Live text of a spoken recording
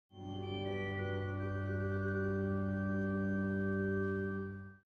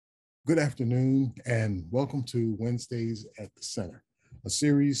Good afternoon, and welcome to Wednesdays at the Center, a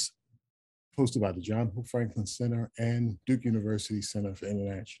series hosted by the John Hope Franklin Center and Duke University Center for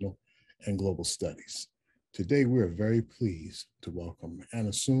International and Global Studies. Today, we are very pleased to welcome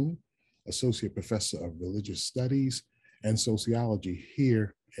Anna Soon, Associate Professor of Religious Studies and Sociology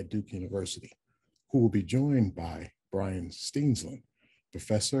here at Duke University, who will be joined by Brian Steensland,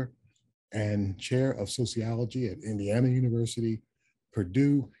 Professor and Chair of Sociology at Indiana University,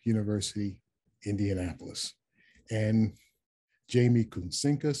 Purdue University, Indianapolis, and Jaime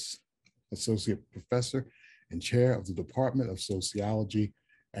Kucinskas, Associate Professor and Chair of the Department of Sociology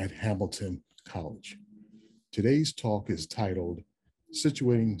at Hamilton College. Today's talk is titled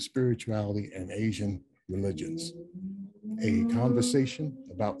Situating Spirituality and Asian Religions, a conversation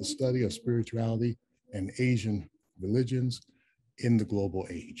about the study of spirituality and Asian religions in the global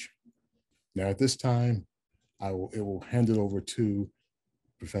age. Now, at this time, I will hand it over to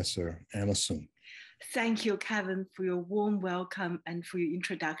Professor Anna Soon. Thank you, Kevin, for your warm welcome and for your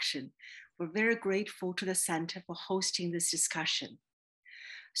introduction. We're very grateful to the Center for hosting this discussion.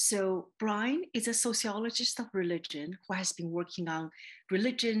 So Brian is a sociologist of religion who has been working on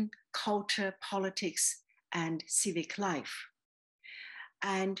religion, culture, politics, and civic life.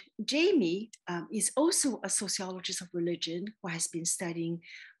 And Jaime is also a sociologist of religion who has been studying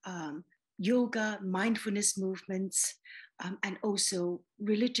yoga, mindfulness movements, and also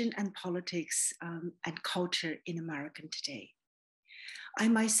religion and politics and culture in America today. I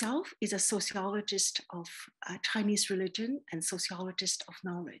myself is a sociologist of Chinese religion and sociologist of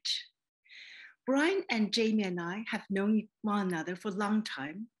knowledge. Brian and Jaime and I have known one another for a long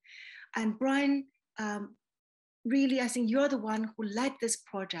time. And Brian, really, I think you're the one who led this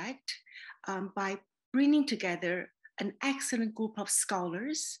project by bringing together an excellent group of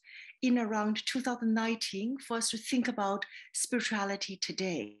scholars in around 2019 for us to think about spirituality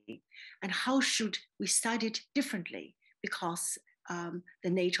today and how should we study it differently, because the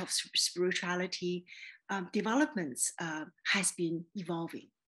nature of spirituality developments has been evolving.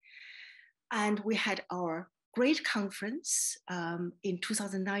 And we had our great conference in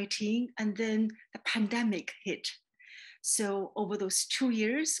 2019, and then the pandemic hit. So over those 2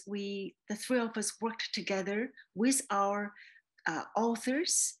 years, the three of us worked together with our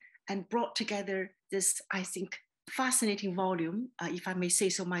authors and brought together this, I think, fascinating volume, if I may say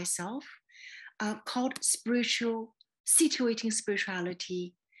so myself, called Situating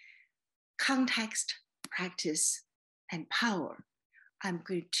Spirituality, Context, Practice, and Power. I'm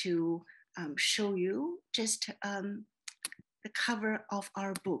going to show you just the cover of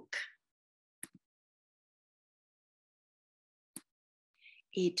our book.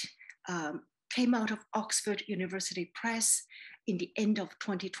 It came out of Oxford University Press in the end of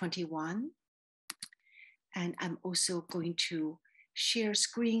 2021. And I'm also going to share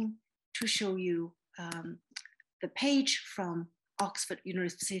screen to show you the page from Oxford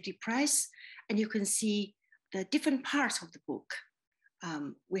University Press, and you can see the different parts of the book.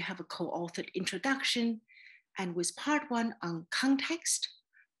 We have a co-authored introduction, and with part 1 on context,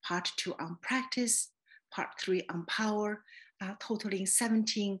 part 2 on practice, part 3 on power, totaling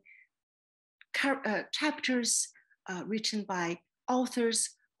 17 chapters written by authors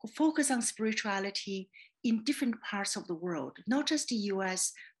who focus on spirituality in different parts of the world, not just the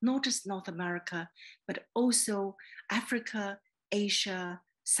US, not just North America, but also Africa, Asia,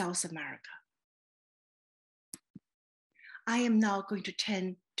 South America. I am now going to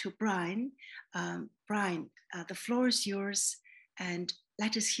turn to Brian. Brian, the floor is yours, and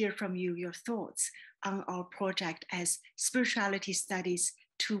let us hear from you your thoughts on our project as Spirituality Studies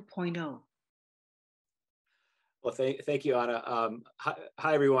 2.0. Well, thank you, Anna.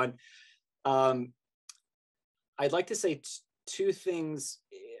 Hi, everyone. I'd like to say two things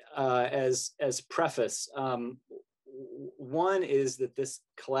as preface. One is that this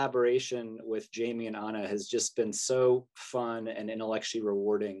collaboration with Jaime and Anna has just been so fun and intellectually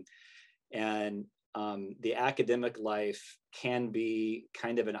rewarding. And the academic life can be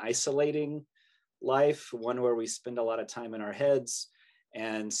kind of an isolating life, one where we spend a lot of time in our heads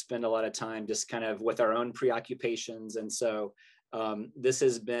and spend a lot of time just kind of with our own preoccupations. And so this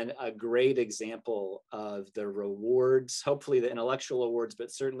has been a great example of the rewards, hopefully the intellectual rewards, but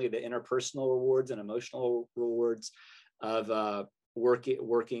certainly the interpersonal rewards and emotional rewards of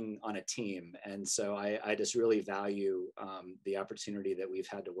working on a team. And so I just really value the opportunity that we've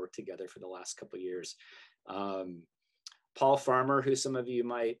had to work together for the last couple of years. Paul Farmer, who some of you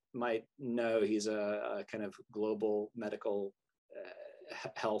might know, he's a kind of global medical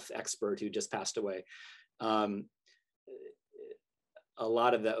health expert who just passed away. a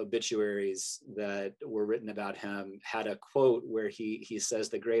lot of the obituaries that were written about him had a quote where he says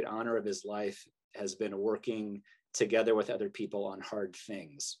the great honor of his life has been working together with other people on hard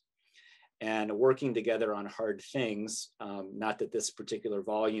things. And working together on hard things, not that this particular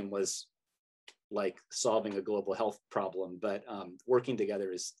volume was like solving a global health problem, but working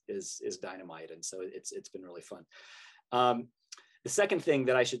together is dynamite. And so it's been really fun. The second thing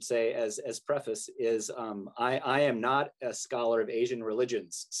that I should say as preface is I am not a scholar of Asian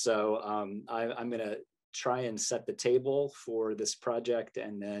religions. So I'm going to try and set the table for this project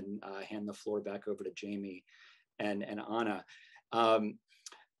and then hand the floor back over to Jaime and Anna.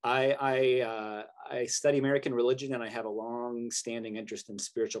 I study American religion, and I have a long-standing interest in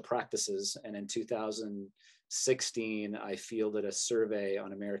spiritual practices. And in 2016, I fielded a survey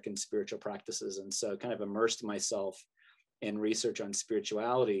on American spiritual practices, and so kind of immersed myself in research on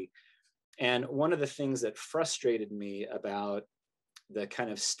spirituality. And one of the things that frustrated me about the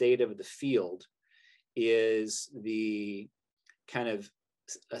kind of state of the field is the kind of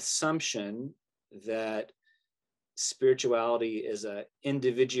assumption that spirituality is an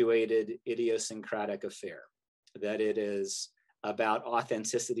individuated, idiosyncratic affair, that it is about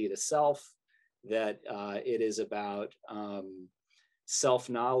authenticity to self, that it is about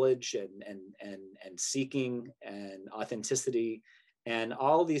self-knowledge and seeking and authenticity. And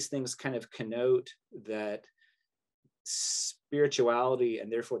all these things kind of connote that spirituality,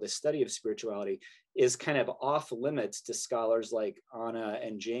 and therefore the study of spirituality, is kind of off limits to scholars like Anna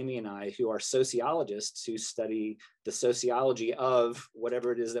and Jaime and I, who are sociologists who study the sociology of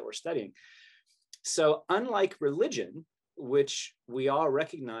whatever it is that we're studying. So unlike religion, which we all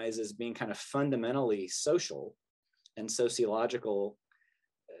recognize as being kind of fundamentally social and sociological,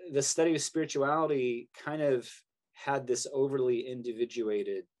 the study of spirituality kind of had this overly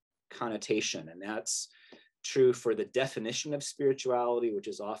individuated connotation. And that's true for the definition of spirituality, which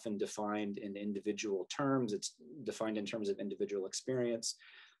is often defined in individual terms. It's defined in terms of individual experience.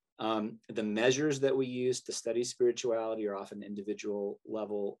 The measures that we use to study spirituality are often individual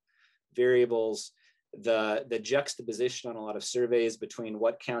level variables. The juxtaposition on a lot of surveys between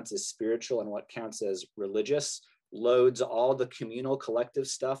what counts as spiritual and what counts as religious loads all the communal collective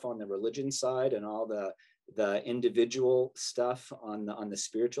stuff on the religion side and all the individual stuff on the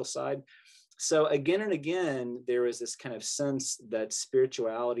spiritual side. So again and again, there was this kind of sense that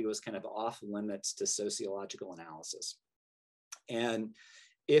spirituality was kind of off limits to sociological analysis. And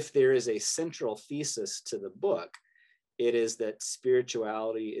if there is a central thesis to the book, it is that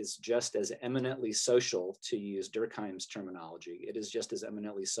spirituality is just as eminently social, to use Durkheim's terminology. It is just as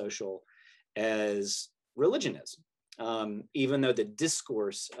eminently social as religion is, even though the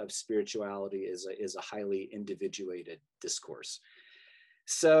discourse of spirituality is a highly individuated discourse.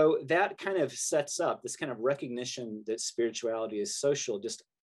 So that kind of sets up this kind of recognition that spirituality is social, just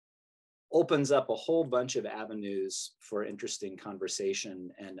opens up a whole bunch of avenues for interesting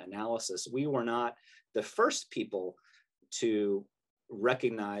conversation and analysis. We were not the first people to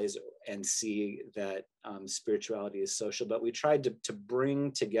recognize and see that spirituality is social, but we tried to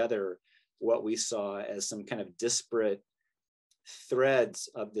bring together what we saw as some kind of disparate threads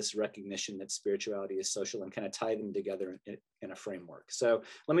of this recognition that spirituality is social and kind of tie them together in a framework. So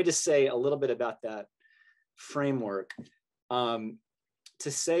let me just say a little bit about that framework. To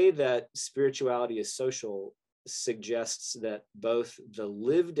say that spirituality is social suggests that both the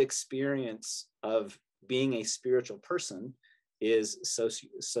lived experience of being a spiritual person is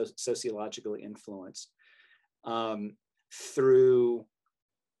sociologically influenced through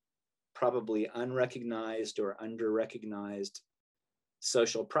probably unrecognized or under-recognized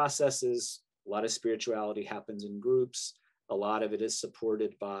social processes. A lot of spirituality happens in groups. A lot of it is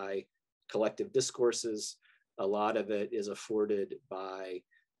supported by collective discourses. A lot of it is afforded by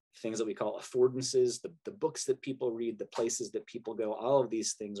things that we call affordances, the books that people read, the places that people go. All of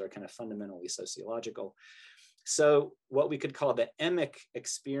these things are kind of fundamentally sociological. So what we could call the emic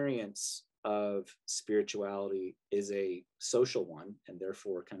experience of spirituality is a social one, and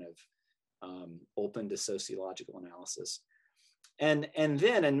therefore kind of open to sociological analysis. And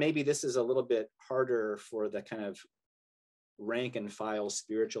then, and maybe this is a little bit harder for the kind of rank and file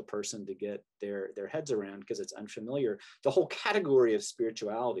spiritual person to get their heads around because it's unfamiliar, the whole category of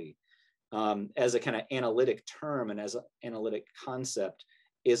spirituality as a kind of analytic term and as an analytic concept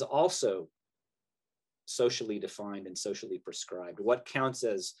is also socially defined and socially prescribed. What counts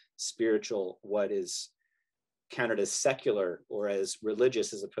as spiritual, what is counted as secular or as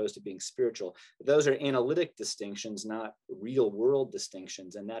religious as opposed to being spiritual, those are analytic distinctions, not real world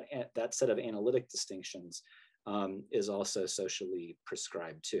distinctions. And that set of analytic distinctions is also socially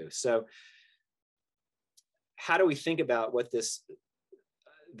prescribed too. So how do we think about what this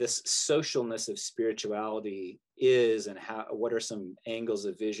this socialness of spirituality is, and what are some angles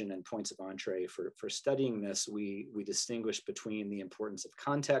of vision and points of entree for studying this, we distinguish between the importance of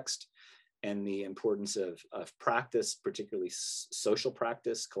context and the importance of practice, particularly social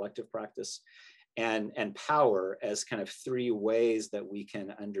practice, collective practice, and power as kind of three ways that we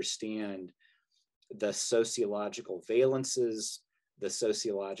can understand the sociological valences, the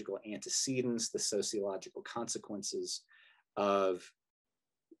sociological antecedents, the sociological consequences of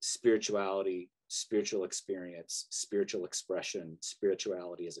spirituality, spiritual experience, spiritual expression,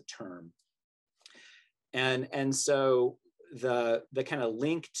 spirituality as a term. And so the kind of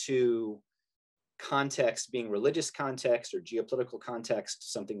link to context being religious context or geopolitical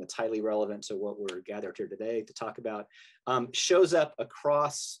context, something that's highly relevant to what we're gathered here today to talk about, shows up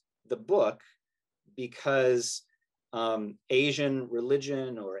across the book because Asian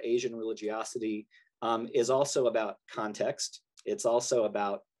religion or Asian religiosity is also about context. It's also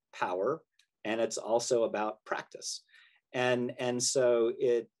about power, and it's also about practice. And so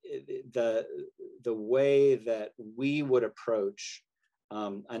the way that we would approach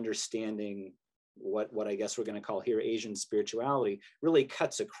understanding what I guess we're going to call here Asian spirituality really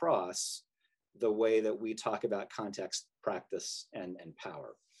cuts across the way that we talk about context, practice, and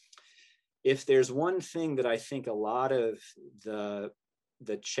power. If there's one thing that I think a lot of the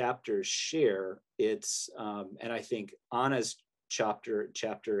chapters share, it's and I think Anna's chapter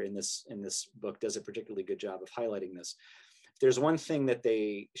in this book does a particularly good job of highlighting this. If there's one thing that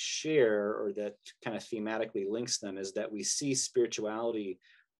they share or that kind of thematically links them, is that we see spirituality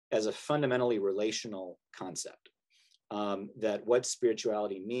as a fundamentally relational concept. That what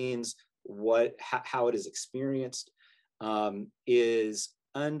spirituality means, how it is experienced, is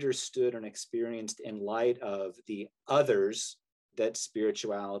understood and experienced in light of the others that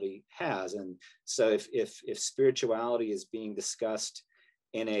spirituality has. And so if spirituality is being discussed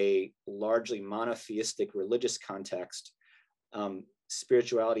in a largely monotheistic religious context,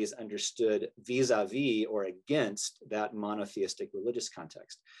 spirituality is understood vis-a-vis or against that monotheistic religious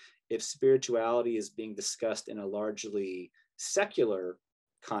context. If spirituality is being discussed in a largely secular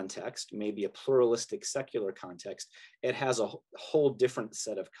context, maybe a pluralistic secular context, it has a whole different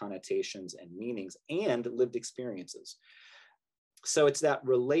set of connotations and meanings and lived experiences. So it's that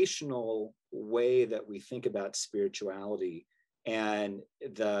relational way that we think about spirituality and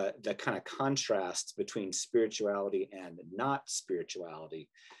the kind of contrasts between spirituality and not spirituality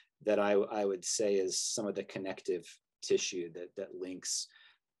that I would say is some of the connective tissue that links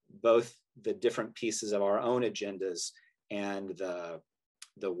both the different pieces of our own agendas and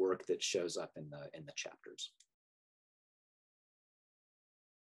the work that shows up in the chapters.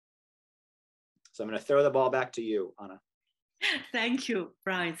 So I'm going to throw the ball back to you, Anna. Thank you,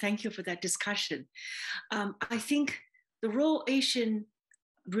 Brian. Thank you for that discussion. I think the role Asian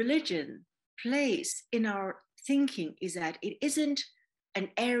religion plays in our thinking is that it isn't an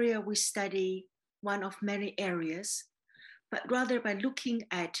area we study, one of many areas, but rather by looking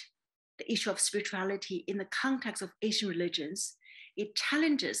at the issue of spirituality in the context of Asian religions, it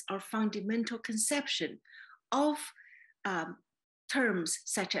challenges our fundamental conception of terms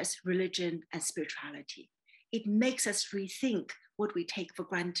such as religion and spirituality. It makes us rethink what we take for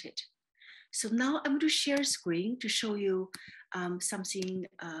granted. So now I'm going to share a screen to show you something,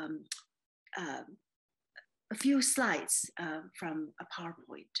 a few slides from a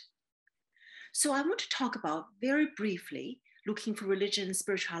PowerPoint. So I want to talk about very briefly looking for religion and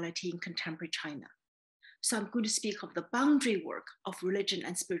spirituality in contemporary China. So I'm going to speak of the boundary work of religion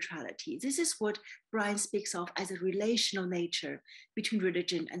and spirituality. This is what Brian speaks of as a relational nature between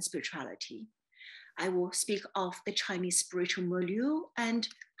religion and spirituality. I will speak of the Chinese spiritual milieu and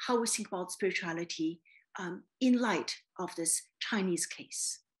how we think about spirituality in light of this Chinese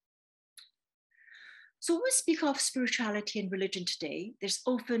case. So when we speak of spirituality and religion today, there's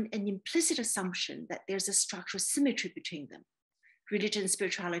often an implicit assumption that there's a structural symmetry between them. Religion and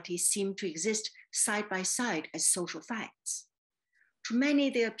spirituality seem to exist side by side as social facts. To many,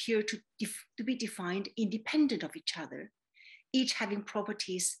 they appear to be defined independent of each other, each having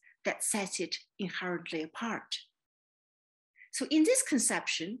properties that sets it inherently apart. So in this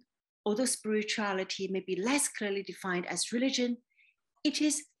conception, although spirituality may be less clearly defined as religion, it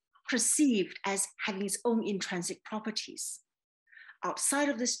is perceived as having its own intrinsic properties. Outside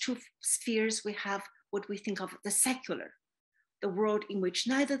of these two spheres, we have what we think of the secular, the world in which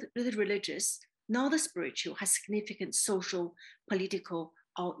neither the religious nor the spiritual has significant social, political,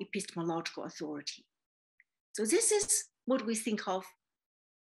 or epistemological authority. So this is what we think of,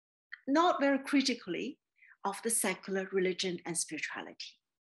 not very critically, of the secular religion and spirituality.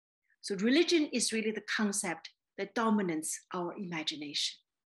 So religion is really the concept that dominates our imagination.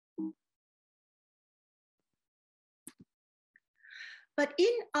 But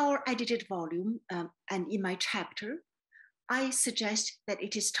in our edited volume and in my chapter, I suggest that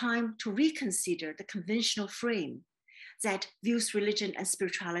it is time to reconsider the conventional frame that views religion and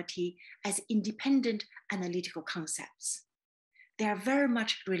spirituality as independent analytical concepts. They are very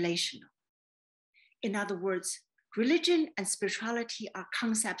much relational. In other words, religion and spirituality are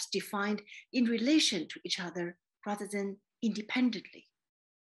concepts defined in relation to each other rather than independently.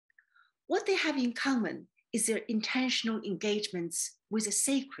 What they have in common is their intentional engagements with the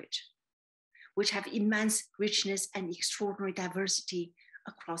sacred, which have immense richness and extraordinary diversity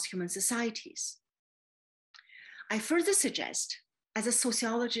across human societies. I further suggest, as a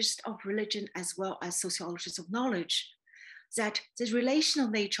sociologist of religion as well as sociologist of knowledge, that the relational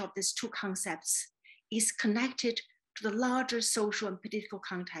nature of these two concepts is connected to the larger social and political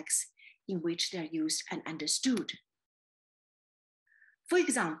context in which they are used and understood. For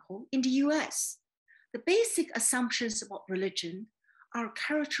example, in the US, the basic assumptions about religion are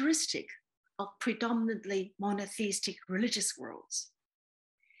characteristic of predominantly monotheistic religious worlds.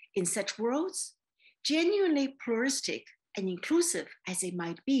 In such worlds, genuinely pluralistic and inclusive as they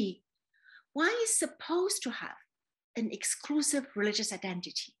might be, one is supposed to have an exclusive religious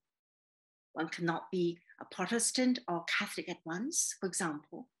identity. One cannot be a Protestant or Catholic at once, for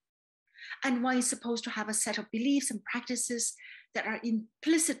example, and one is supposed to have a set of beliefs and practices that are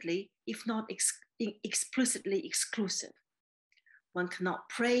implicitly, if not explicitly exclusive. One cannot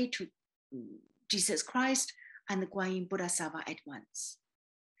pray to Jesus Christ and the Guanyin Bodhisattva at once.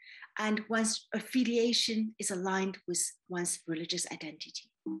 And one's affiliation is aligned with one's religious identity.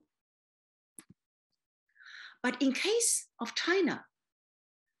 But in case of China,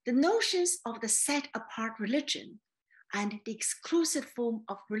 the notions of the set apart religion and the exclusive form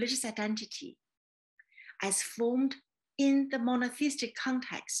of religious identity, as formed in the monotheistic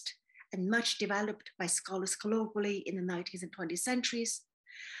context and much developed by scholars globally in the 19th and 20th centuries,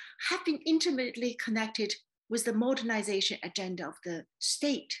 have been intimately connected with the modernization agenda of the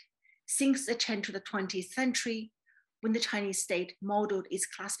state since the 10th to the 20th century, when the Chinese state modeled its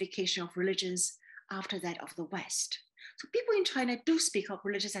classification of religions after that of the West. So people in China do speak of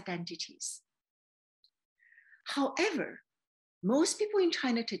religious identities. However, most people in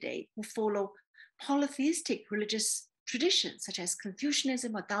China today who follow polytheistic religious traditions, such as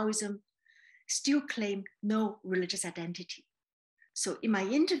Confucianism or Taoism, still claim no religious identity. So in my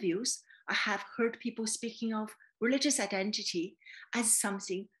interviews, I have heard people speaking of religious identity as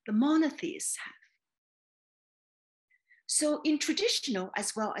something the monotheists have. So in traditional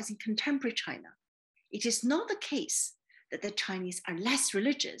as well as in contemporary China, it is not the case that the Chinese are less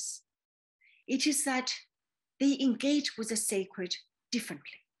religious. It is that they engage with the sacred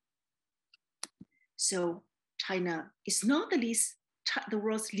differently. So China is not the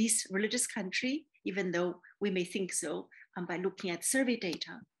world's least religious country, even though we may think so by looking at survey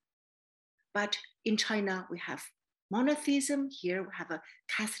data. But in China, we have monotheism. Here we have a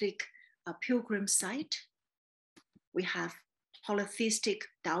Catholic pilgrim site. We have polytheistic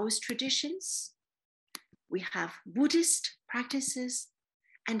Taoist traditions. We have Buddhist practices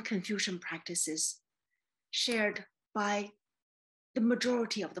and Confucian practices shared by the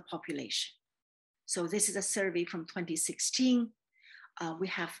majority of the population. So this is a survey from 2016. We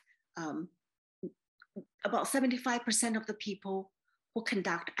have about 75% of the people who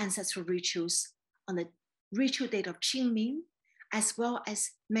conduct ancestral rituals on the ritual date of Qingming, as well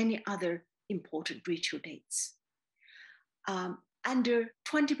as many other important ritual dates. Under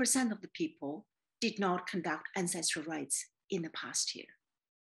 20% of the people did not conduct ancestral rites in the past year.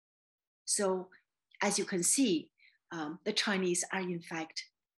 So as you can see, the Chinese are in fact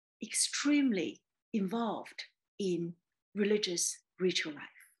extremely involved in religious ritual life.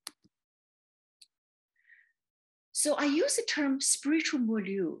 So I use the term spiritual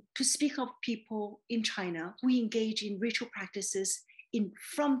milieu to speak of people in China who engage in ritual practices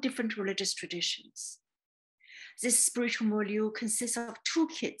from different religious traditions. This spiritual milieu consists of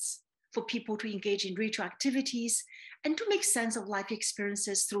toolkits for people to engage in ritual activities and to make sense of life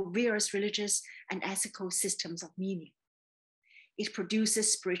experiences through various religious and ethical systems of meaning. It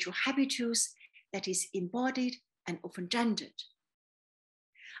produces spiritual habitus that is embodied and often gendered.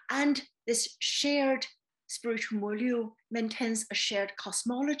 And this shared spiritual milieu maintains a shared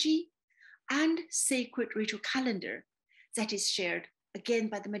cosmology and sacred ritual calendar that is shared again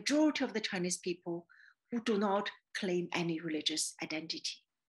by the majority of the Chinese people who do not claim any religious identity.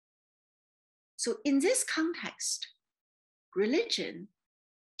 So in this context, religion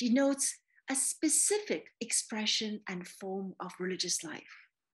denotes a specific expression and form of religious life,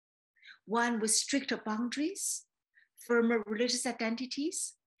 one with stricter boundaries, firmer religious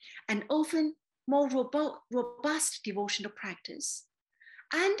identities, and often more robust devotional practice,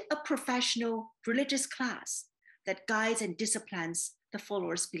 and a professional religious class that guides and disciplines the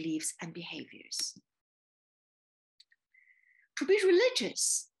followers' beliefs and behaviors. To be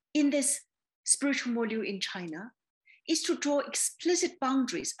religious in this spiritual milieu in China is to draw explicit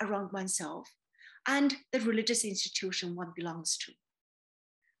boundaries around oneself and the religious institution one belongs to.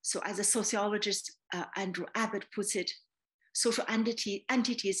 So as a sociologist, Andrew Abbott puts it, social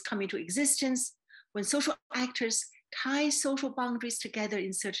entities come into existence when social actors tie social boundaries together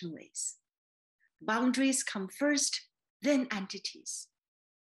in certain ways. Boundaries come first, then entities.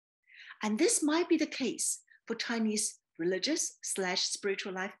 And this might be the case for Chinese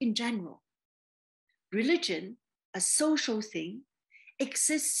religious/spiritual life in general. Religion, a social thing,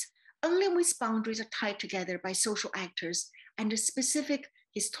 exists only when its boundaries are tied together by social actors and the specific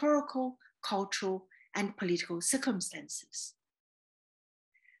historical, cultural, and political circumstances.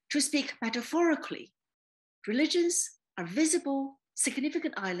 To speak metaphorically, religions are visible,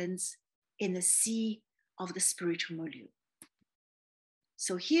 significant islands in the sea of the spiritual milieu.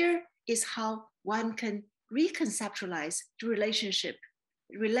 So here is how one can reconceptualize the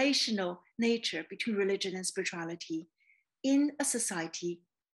relational nature between religion and spirituality in a society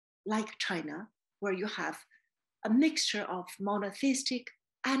like China, where you have a mixture of monotheistic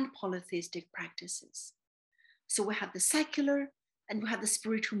and polytheistic practices. So we have the secular and we have the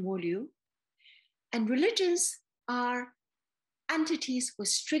spiritual milieu. And religions are entities with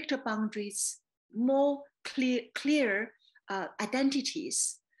stricter boundaries, more clear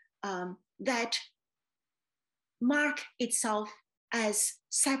identities that mark itself as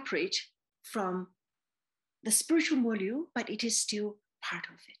separate from the spiritual milieu, but it is still part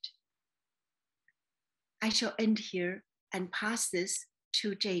of it. I shall end here and pass this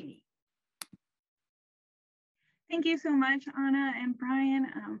to Jaime. Thank you so much, Anna and Brian,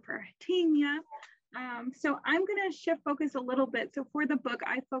 for teeing me up. So I'm going to shift focus a little bit. So for the book,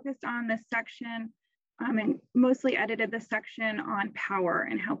 I focused on this section and mostly edited the section on power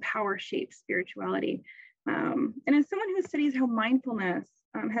and how power shapes spirituality. And as someone who studies how mindfulness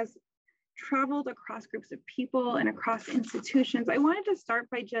has traveled across groups of people and across institutions, I wanted to start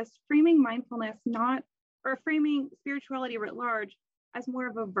by just framing mindfulness framing spirituality writ large as more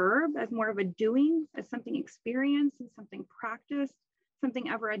of a verb, as more of a doing, as something experienced and something practiced, something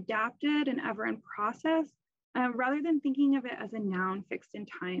ever adapted and ever in process, rather than thinking of it as a noun fixed in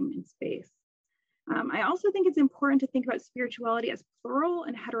time and space. I also think it's important to think about spirituality as plural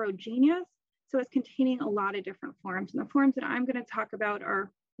and heterogeneous, so it's containing a lot of different forms. And the forms that I'm going to talk about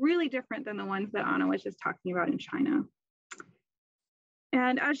are really different than the ones that Anna was just talking about in China.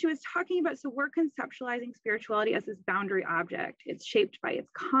 And as she was talking about, so we're conceptualizing spirituality as this boundary object. It's shaped by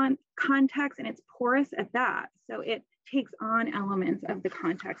its context and it's porous at that. So it takes on elements of the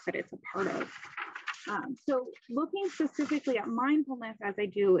context that it's a part of. So looking specifically at mindfulness as I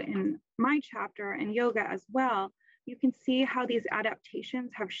do in my chapter and yoga as well, you can see how these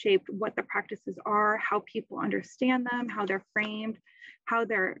adaptations have shaped what the practices are, how people understand them, how they're framed, how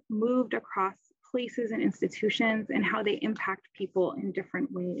they're moved across places and institutions, and how they impact people in different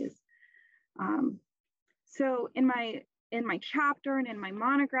ways. So in my chapter and in my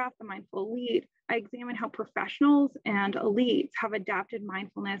monograph, The Mindful Elite, I examine how professionals and elites have adapted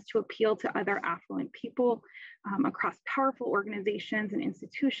mindfulness to appeal to other affluent people across powerful organizations and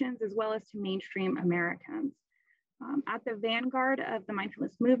institutions, as well as to mainstream Americans. At the vanguard of the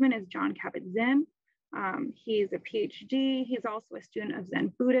mindfulness movement is Jon Kabat-Zinn. He's a PhD. He's also a student of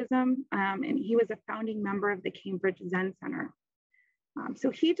Zen Buddhism, and he was a founding member of the Cambridge Zen Center.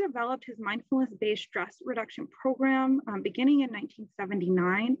 So he developed his mindfulness-based stress reduction program beginning in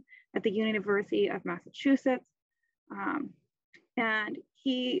 1979 at the University of Massachusetts. And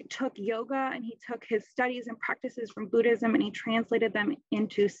he took yoga and he took his studies and practices from Buddhism and he translated them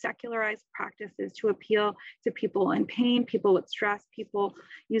into secularized practices to appeal to people in pain, people with stress, people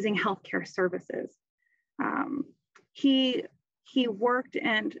using healthcare services. He worked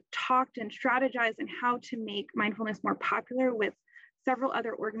and talked and strategized on how to make mindfulness more popular with several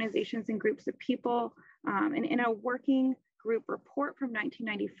other organizations and groups of people. And in a working group report from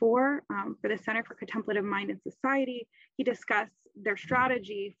 1994 for the Center for Contemplative Mind and Society, he discussed their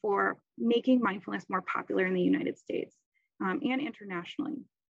strategy for making mindfulness more popular in the United States and internationally.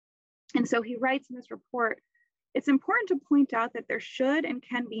 And so he writes in this report, it's important to point out that there should and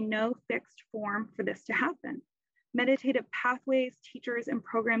can be no fixed form for this to happen. Meditative pathways, teachers, and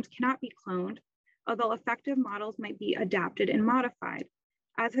programs cannot be cloned, although effective models might be adapted and modified,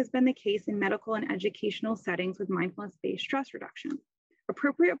 as has been the case in medical and educational settings with mindfulness-based stress reduction.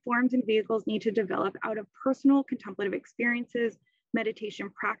 Appropriate forms and vehicles need to develop out of personal contemplative experiences, meditation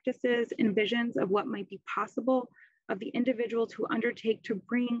practices, and visions of what might be possible of the individuals who undertake to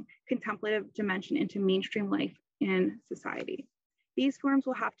bring contemplative dimension into mainstream life in society. These forms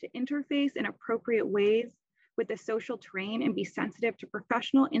will have to interface in appropriate ways with the social terrain and be sensitive to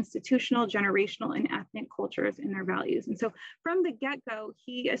professional, institutional, generational, and ethnic cultures and their values. And so from the get-go,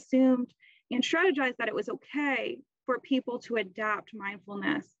 he assumed and strategized that it was okay for people to adapt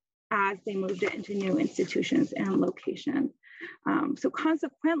mindfulness as they moved it into new institutions and locations. So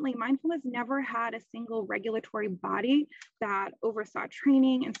consequently, mindfulness never had a single regulatory body that oversaw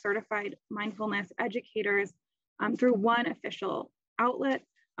training and certified mindfulness educators through one official outlet.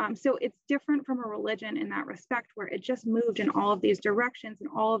 So it's different from a religion in that respect, where it just moved in all of these directions and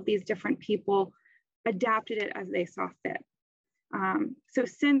all of these different people adapted it as they saw fit. So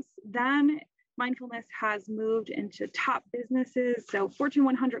since then, mindfulness has moved into top businesses. So Fortune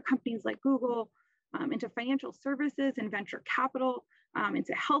 100 companies like Google, into financial services and venture capital,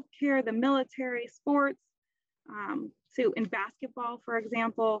 into healthcare, the military, sports. So in basketball, for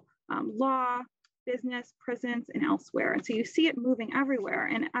example, law, business, prisons, and elsewhere. And so you see it moving everywhere.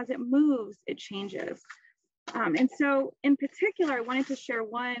 And as it moves, it changes. And so in particular, I wanted to share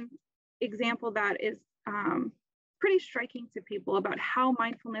one example that is pretty striking to people about how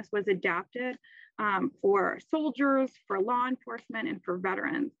mindfulness was adapted for soldiers, for law enforcement, and for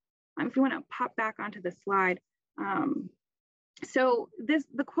veterans. If you want to pop back onto the slide. So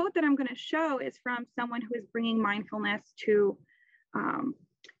the quote that I'm going to show is from someone who is bringing mindfulness to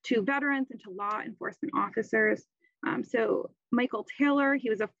veterans and to law enforcement officers. So Michael Taylor,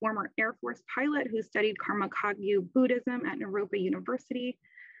 he was a former Air Force pilot who studied Karma Kagyu Buddhism at Naropa University.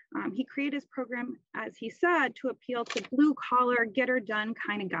 He created his program, as he said, to appeal to blue collar, get her done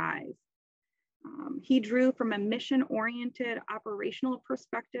kind of guys. He drew from a mission-oriented operational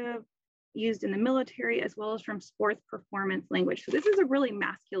perspective used in the military, as well as from sports performance language. So this is a really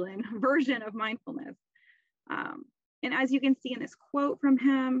masculine version of mindfulness. And as you can see in this quote from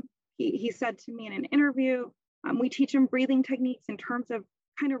him, he said to me in an interview, we teach him breathing techniques in terms of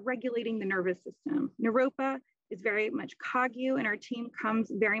kind of regulating the nervous system. Naropa is very much Kagyu, and our team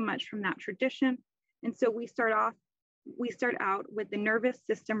comes very much from that tradition. And so we start out with the nervous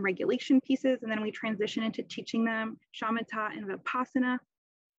system regulation pieces, and then we transition into teaching them shamatha and vipassana.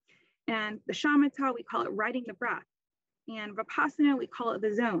 And the shamatha, we call it riding the breath. And vipassana, we call it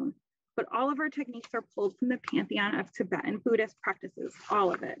the zone. But all of our techniques are pulled from the pantheon of Tibetan Buddhist practices,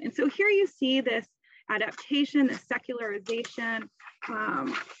 all of it. And so here you see this adaptation, the secularization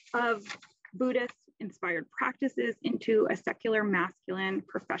of Buddhist-inspired practices into a secular masculine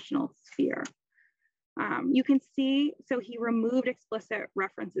professional sphere. You can see, so he removed explicit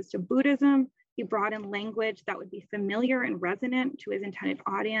references to Buddhism. He brought in language that would be familiar and resonant to his intended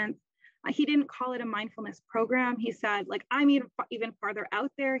audience. He didn't call it a mindfulness program. He said, like, I'm even farther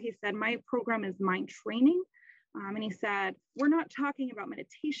out there. He said, my program is mind training. And he said, we're not talking about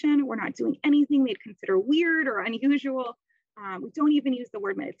meditation. We're not doing anything they'd consider weird or unusual. We don't even use the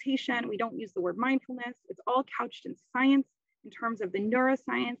word meditation. We don't use the word mindfulness. It's all couched in science in terms of the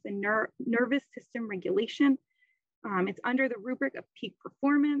neuroscience and nervous system regulation. It's under the rubric of peak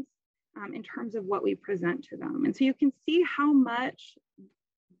performance in terms of what we present to them. And so you can see how much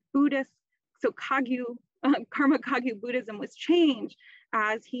Buddhist, so Kagyu, Karma Kagyu Buddhism was changed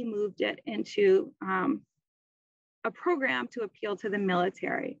as he moved it into a program to appeal to the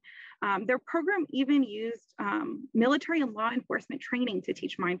military. Their program even used military and law enforcement training to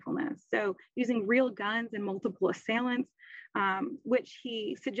teach mindfulness. So using real guns and multiple assailants, which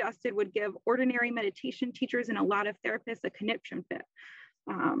he suggested would give ordinary meditation teachers and a lot of therapists a conniption fit.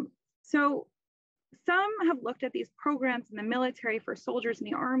 So some have looked at these programs in the military for soldiers in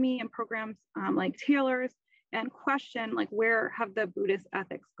the army and programs like Taylor's and question, like, where have the Buddhist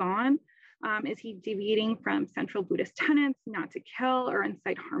ethics gone? Is he deviating from central Buddhist tenets, not to kill or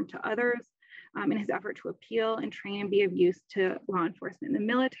incite harm to others, in his effort to appeal and train and be of use to law enforcement in the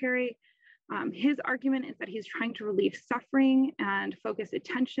military? His argument is that he's trying to relieve suffering and focus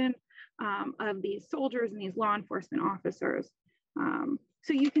attention of these soldiers and these law enforcement officers.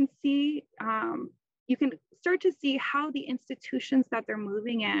 So you can see, you can start to see how the institutions that they're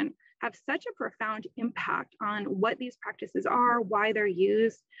moving in have such a profound impact on what these practices are, why they're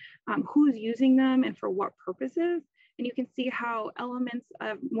used, who's using them, and for what purposes. And you can see how elements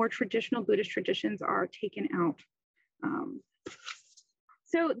of more traditional Buddhist traditions are taken out.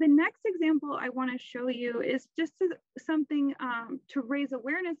 So the next example I want to show you is just something to raise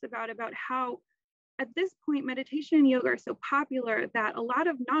awareness about how at this point, meditation and yoga are so popular that a lot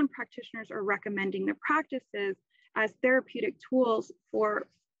of non-practitioners are recommending their practices as therapeutic tools for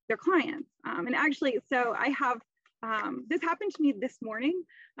their clients. And actually, so I have This happened to me this morning.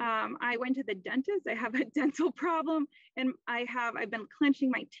 I went to the dentist. I have a dental problem, and I've been clenching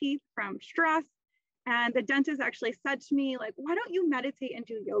my teeth from stress. And the dentist actually said to me, like, why don't you meditate and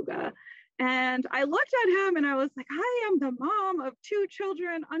do yoga? And I looked at him and I was like, I am the mom of 2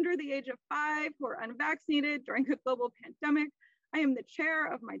 children under the age of 5 who are unvaccinated during a global pandemic. I am the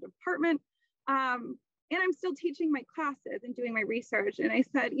chair of my department. And I'm still teaching my classes and doing my research. And I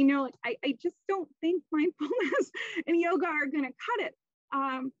said, you know, like, I just don't think mindfulness and yoga are going to cut it.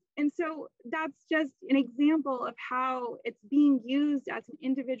 And so that's just an example of how it's being used as an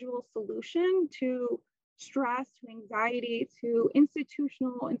individual solution to stress, to anxiety, to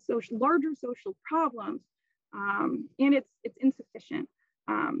institutional and larger social problems. And it's insufficient.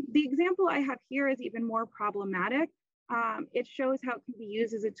 The example I have here is even more problematic. It shows how it can be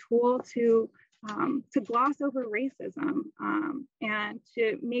used as a tool to gloss over racism and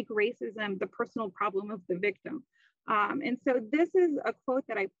to make racism the personal problem of the victim. And so this is a quote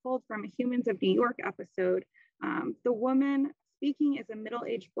that I pulled from a Humans of New York episode. The woman speaking is a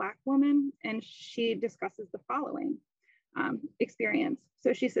middle-aged Black woman, and she discusses the following experience.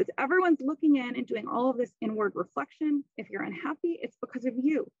 So she says, everyone's looking in and doing all of this inward reflection. If you're unhappy, it's because of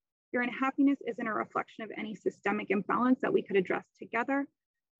you. Your unhappiness isn't a reflection of any systemic imbalance that we could address together.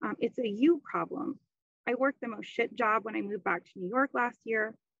 It's a you problem. I worked the most shit job when I moved back to New York last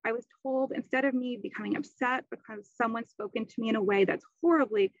year. I was told, instead of me becoming upset because someone's spoken to me in a way that's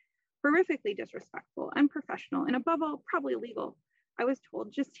horrifically disrespectful, unprofessional, and above all, probably illegal, I was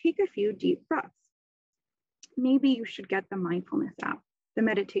told, just take a few deep breaths. Maybe you should get the mindfulness app, the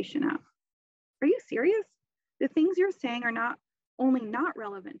meditation app. Are you serious? The things you're saying are not only not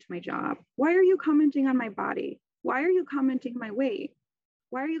relevant to my job. Why are you commenting on my body? Why are you commenting my weight?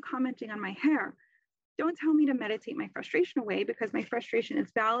 Why are you commenting on my hair? Don't tell me to meditate my frustration away, because my frustration is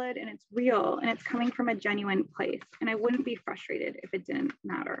valid and it's real and it's coming from a genuine place. And I wouldn't be frustrated if it didn't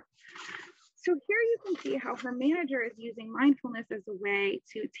matter. So here you can see how her manager is using mindfulness as a way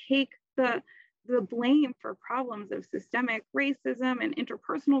to take the blame for problems of systemic racism and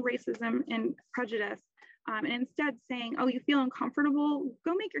interpersonal racism and prejudice. And instead saying, oh, you feel uncomfortable,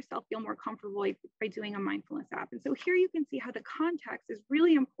 go make yourself feel more comfortable by doing a mindfulness app. And so here you can see how the context is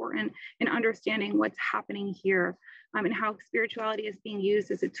really important in understanding what's happening here, and how spirituality is being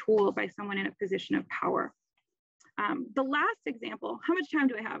used as a tool by someone in a position of power. The last example, how much time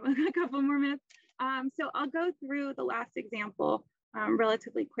do I have? A couple more minutes. So I'll go through the last example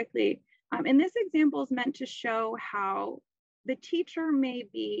relatively quickly. And this example is meant to show how the teacher may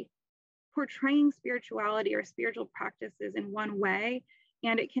be portraying spirituality or spiritual practices in one way,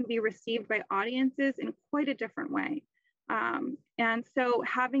 and it can be received by audiences in quite a different way. And so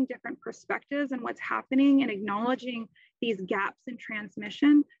having different perspectives on what's happening and acknowledging these gaps in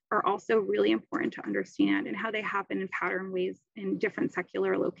transmission are also really important to understand, and how they happen in pattern ways in different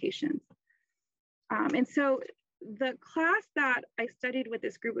secular locations. And so the class that I studied with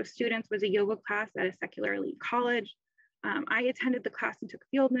this group of students was a yoga class at a secular elite college. I attended the class and took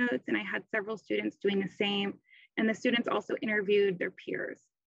field notes, and I had several students doing the same. And the students also interviewed their peers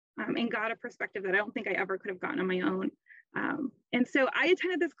and got a perspective that I don't think I ever could have gotten on my own. And so I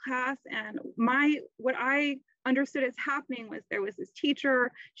attended this class, and what I understood as happening was there was this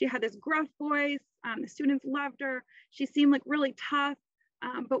teacher. She had this gruff voice. The students loved her. She seemed like really tough.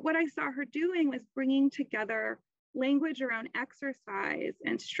 But what I saw her doing was bringing together language around exercise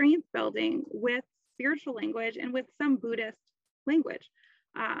and strength building with spiritual language and with some Buddhist language.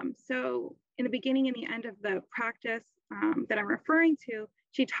 So in the beginning and the end of the practice that I'm referring to,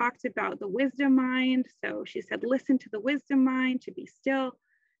 she talked about the wisdom mind. So she said, listen to the wisdom mind, to be still.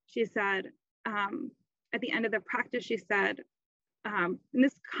 She said, at the end of the practice, she said, and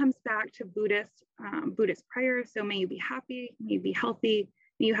this comes back to Buddhist prayers. So may you be happy, may you be healthy,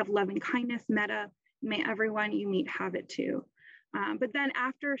 may you have loving kindness, metta, may everyone you meet have it too. But then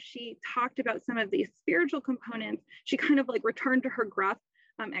after she talked about some of these spiritual components, she kind of like returned to her gruff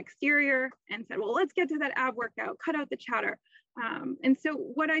exterior and said, well, let's get to that ab workout, cut out the chatter. And so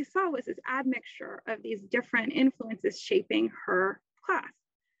what I saw was this admixture of these different influences shaping her class.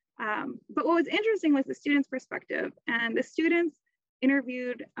 But what was interesting was the students' perspective, and the students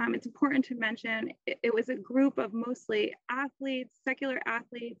interviewed, it's important to mention, it was a group of mostly athletes, secular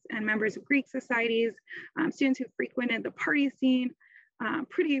athletes, and members of Greek societies, students who frequented the party scene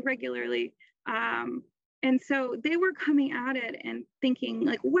pretty regularly. And so they were coming at it and thinking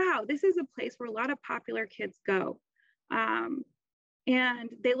like, wow, this is a place where a lot of popular kids go. And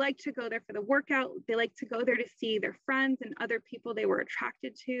they like to go there for the workout. They like to go there to see their friends and other people they were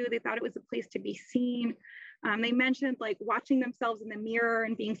attracted to. They thought it was a place to be seen. They mentioned like watching themselves in the mirror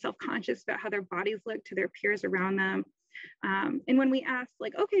and being self-conscious about how their bodies look to their peers around them. And when we asked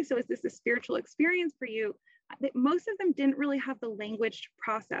like, okay, so is this a spiritual experience for you? Most of them didn't really have the language to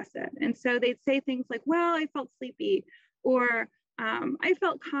process it. And so they'd say things like, well, I felt sleepy, or I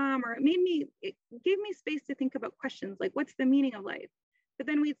felt calm, or it gave me space to think about questions like, what's the meaning of life? But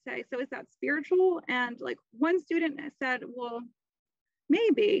then we'd say, so is that spiritual? And like one student said, well,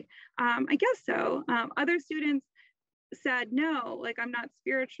 maybe, I guess so. Other students said, no, like I'm not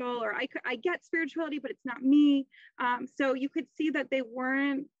spiritual, or I get spirituality, but it's not me. So you could see that they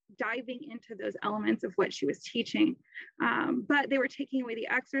weren't diving into those elements of what she was teaching, but they were taking away the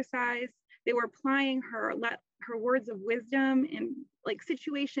exercise. They were applying her words of wisdom in like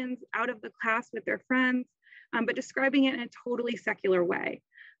situations out of the class with their friends, but describing it in a totally secular way.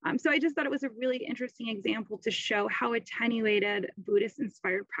 So I just thought it was a really interesting example to show how attenuated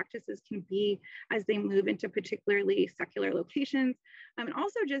Buddhist-inspired practices can be as they move into particularly secular locations, and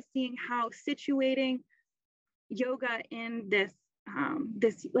also just seeing how situating yoga in this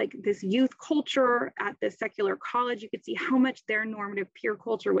youth culture at this secular college, you could see how much their normative peer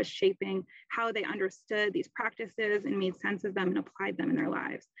culture was shaping how they understood these practices and made sense of them and applied them in their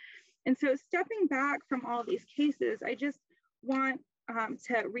lives. And so stepping back from all of these cases, I just want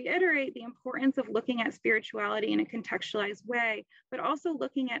to reiterate the importance of looking at spirituality in a contextualized way, but also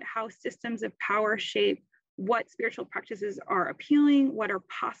looking at how systems of power shape what spiritual practices are appealing, what are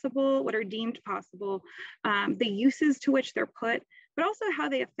possible, what are deemed possible, the uses to which they're put, but also how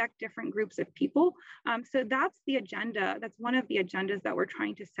they affect different groups of people. So that's the agenda. That's one of the agendas that we're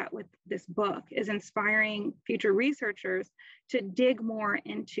trying to set with this book, is inspiring future researchers to dig more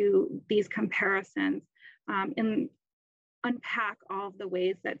into these comparisons and unpack all of the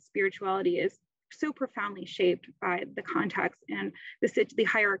ways that spirituality is so profoundly shaped by the context and the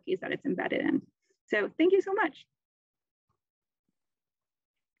hierarchies that it's embedded in. So thank you so much.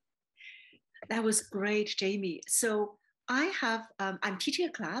 That was great, Jaime. So I'm teaching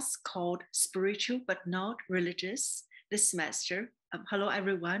a class called Spiritual But Not Religious this semester. Hello,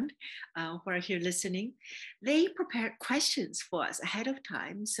 everyone who are here listening. They prepared questions for us ahead of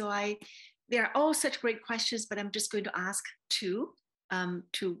time. So they are all such great questions, but I'm just going to ask two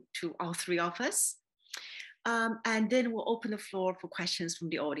to all three of us. And then we'll open the floor for questions from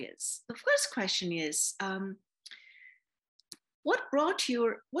the audience. The first question is, what brought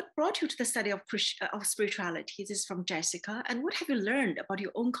you to the study of spirituality? This is from Jessica. And what have you learned about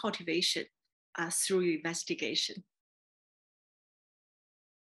your own cultivation through your investigation?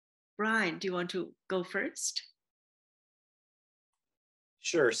 Brian, do you want to go first?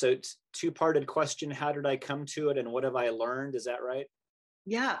 Sure. So two-parted question. How did I come to it and what have I learned? Is that right?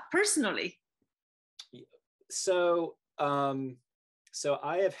 Yeah, personally. So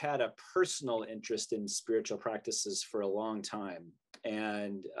I have had a personal interest in spiritual practices for a long time.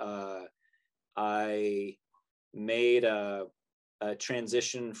 And I made a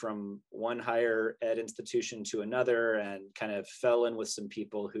transition from one higher ed institution to another and kind of fell in with some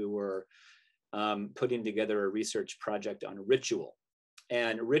people who were putting together a research project on ritual.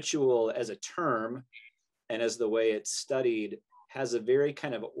 And ritual as a term and as the way it's studied has a very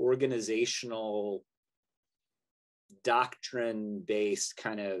kind of organizational, doctrine-based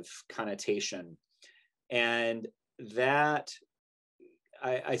kind of connotation. And that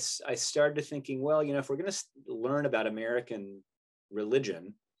I started thinking, well, if we're going to learn about American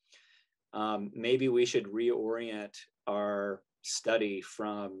religion, maybe we should reorient our study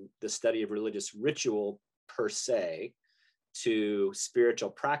from the study of religious ritual per se to spiritual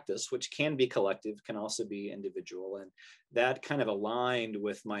practice, which can be collective, can also be individual. And that kind of aligned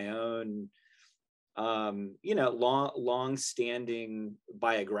with my own long-standing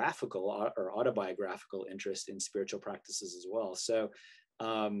biographical or autobiographical interest in spiritual practices as well. So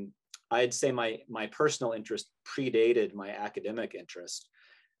I'd say my personal interest predated my academic interest.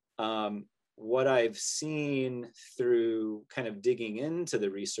 What I've seen through kind of digging into the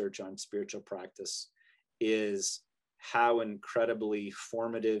research on spiritual practice is how incredibly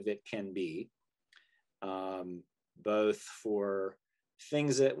formative it can be, both for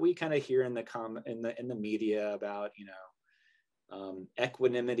things that we kind of hear in the media about,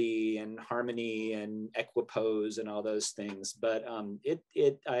 equanimity and harmony and equipoise and all those things. But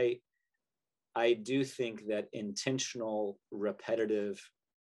I do think that intentional, repetitive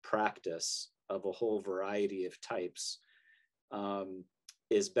practice of a whole variety of types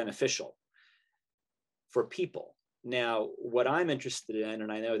is beneficial for people. Now, what I'm interested in,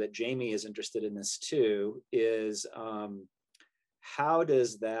 and I know that Jaime is interested in this too, is how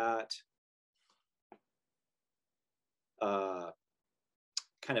does that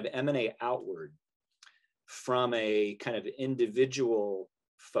kind of emanate outward from a kind of individual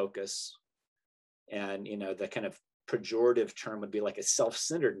focus, and the kind of pejorative term would be like a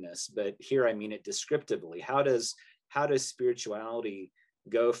self-centeredness, but here I mean it descriptively. How does spirituality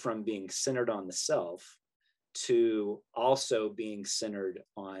go from being centered on the self to also being centered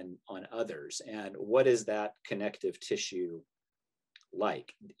on others? And what is that connective tissue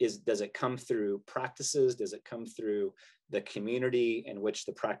like? Does it come through practices? Does it come through the community in which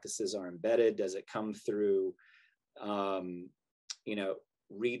the practices are embedded? Does it come through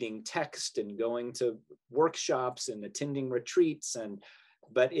reading text and going to workshops and attending retreats?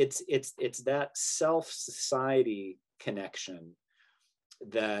 But it's that self-society connection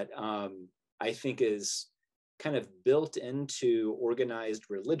that I think is kind of built into organized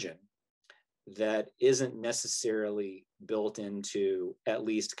religion that isn't necessarily built into at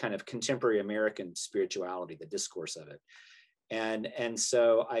least kind of contemporary American spirituality, the discourse of it. And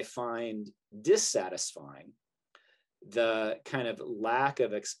so I find dissatisfying the kind of lack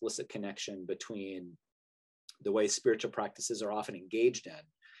of explicit connection between the way spiritual practices are often engaged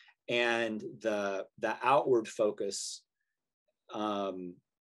in and the outward focus, the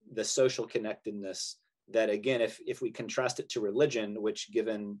social connectedness that, again, if we contrast it to religion, which,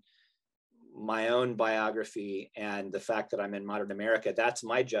 given my own biography and the fact that I'm in modern America, that's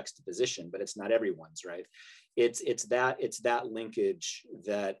my juxtaposition, but it's not everyone's, right? It's that linkage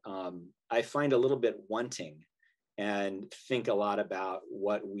that I find a little bit wanting, and think a lot about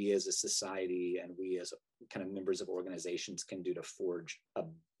what we as a society and we as kind of members of organizations can do to forge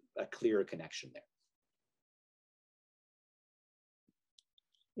a clearer connection there.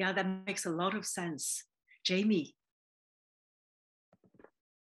 Yeah, that makes a lot of sense. Jaime.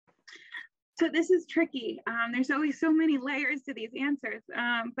 So this is tricky. There's always so many layers to these answers.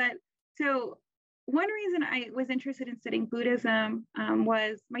 But so one reason I was interested in studying Buddhism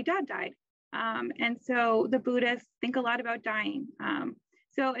was my dad died. And so the Buddhists think a lot about dying.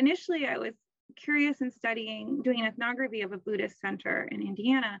 So initially I was curious in doing an ethnography of a Buddhist center in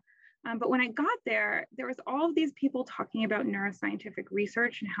Indiana. But when I got there, there was all of these people talking about neuroscientific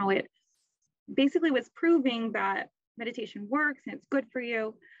research and how it basically was proving that meditation works and it's good for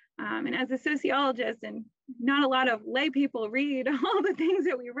you. And as a sociologist, and not a lot of lay people read all the things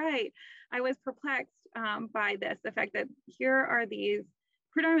that we write, I was perplexed by this, the fact that here are these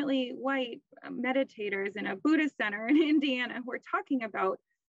predominantly white meditators in a Buddhist center in Indiana who are talking about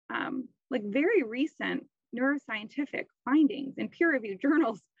like very recent neuroscientific findings in peer-reviewed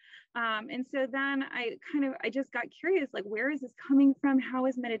journals. And so then I just got curious, like, where is this coming from? How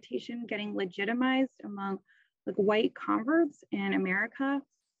is meditation getting legitimized among like white converts in America?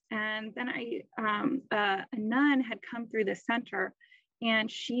 And then a nun had come through the center, and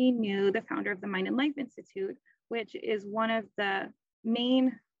she knew the founder of the Mind and Life Institute, which is one of the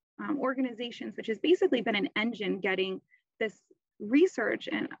main organizations, which has basically been an engine getting this research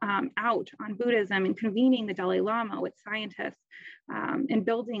and out on Buddhism and convening the Dalai Lama with scientists and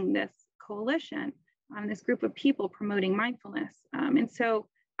building this coalition, this group of people promoting mindfulness. And so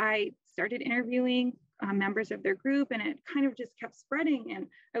I started interviewing members of their group, and it kind of just kept spreading. And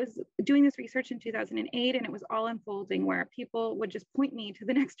I was doing this research in 2008, and it was all unfolding where people would just point me to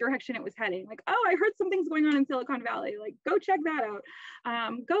the next direction it was heading. Like, oh, I heard something's going on in Silicon Valley. Like, go check that out.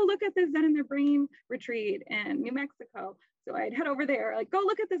 Go look at this Zen in Their Brain retreat in New Mexico. So I'd head over there, like, go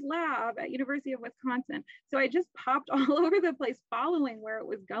look at this lab at University of Wisconsin. So I just popped all over the place, following where it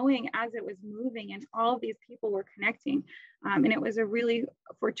was going as it was moving, and all of these people were connecting. And it was a really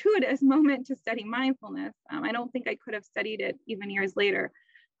fortuitous moment to study mindfulness. I don't think I could have studied it even years later.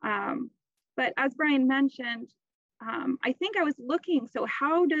 But as Brian mentioned, I think I was looking, so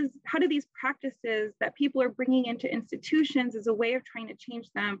how do these practices that people are bringing into institutions as a way of trying to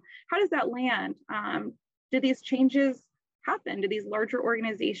change them, how does that land? Do these changes happen? Do these larger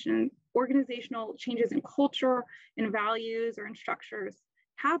organizational changes in culture, in values, or in structures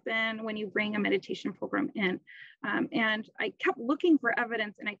happen when you bring a meditation program in? And I kept looking for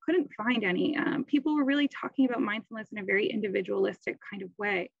evidence, and I couldn't find any. People were really talking about mindfulness in a very individualistic kind of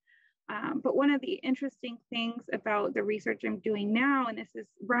way. But one of the interesting things about the research I'm doing now, and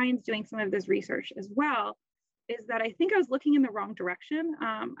Brian's doing some of this research as well, is that I think I was looking in the wrong direction.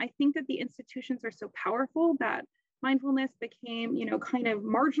 I think that the institutions are so powerful that mindfulness became, kind of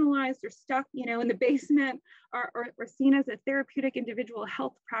marginalized or stuck, in the basement, or seen as a therapeutic individual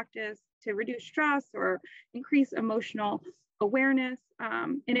health practice to reduce stress or increase emotional awareness.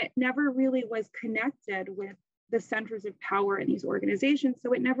 And it never really was connected with the centers of power in these organizations.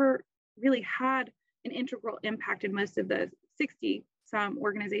 So it never really had an integral impact in most of the 60 some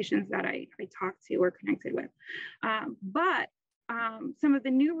organizations that I talked to or connected with. But some of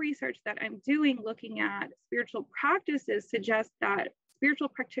the new research that I'm doing looking at spiritual practices suggests that spiritual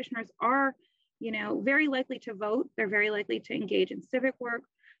practitioners are, very likely to vote. They're very likely to engage in civic work.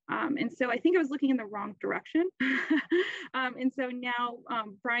 And so I think I was looking in the wrong direction. And so now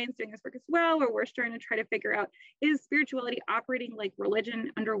Brian's doing this work as well, where we're starting to try to figure out, is spirituality operating like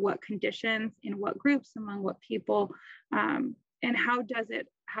religion, under what conditions, in what groups, among what people, and how does it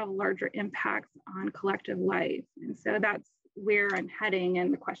have larger impacts on collective life? And so that's where I'm heading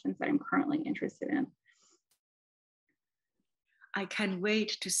and the questions that I'm currently interested in. I can't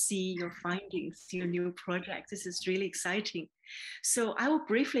wait to see your findings, your new project. This is really exciting. So I will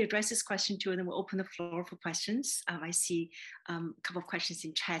briefly address this question too, and then we'll open the floor for questions. I see a couple of questions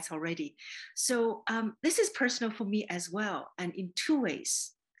in chats already. So this is personal for me as well, and in two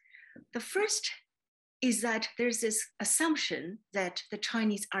ways. The first is that there's this assumption that the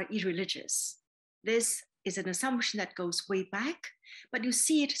Chinese are irreligious. This is an assumption that goes way back, but you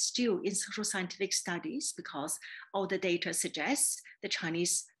see it still in social scientific studies because all the data suggests the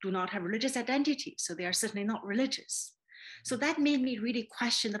Chinese do not have religious identity, so they are certainly not religious. So that made me really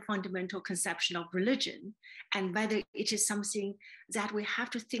question the fundamental conception of religion and whether it is something that we have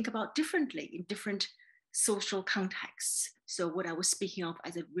to think about differently in different social contexts. So what I was speaking of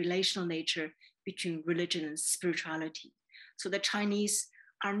as a relational nature between religion and spirituality. So the Chinese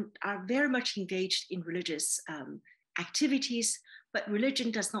are very much engaged in religious activities, but religion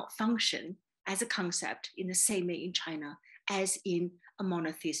does not function as a concept in the same way in China as in a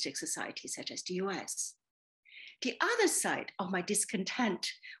monotheistic society such as the US. The other side of my discontent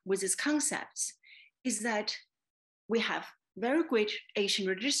with these concepts is that we have very great Asian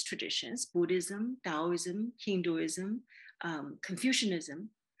religious traditions, Buddhism, Taoism, Hinduism, Confucianism,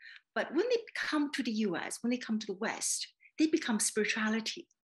 but when they come to the US, when they come to the West, they become spirituality.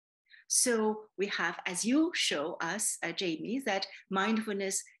 So we have, as you show us, Jaime, that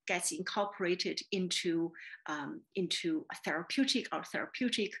mindfulness gets incorporated into a therapeutic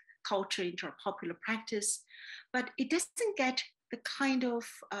culture, into our popular practice, but it doesn't get the kind of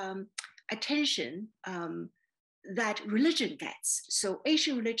attention that religion gets. So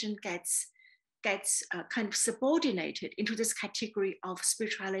Asian religion gets kind of subordinated into this category of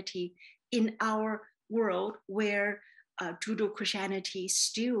spirituality in our world where Judeo-Christianity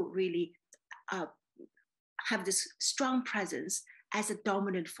still really have this strong presence as a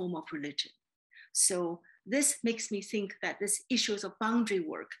dominant form of religion. So this makes me think that this issues of boundary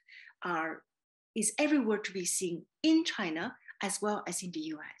work is everywhere to be seen in China as well as in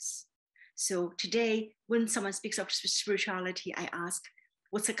the US. So today, when someone speaks of spirituality, I ask,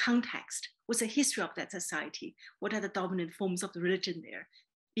 what's the context? What's the history of that society? What are the dominant forms of the religion there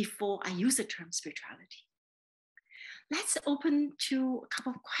before I use the term spirituality? Let's open to a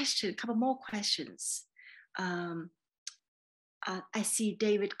couple more questions. I see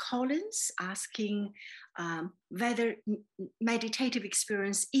David Collins asking whether meditative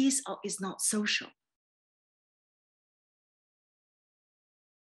experience is or is not social.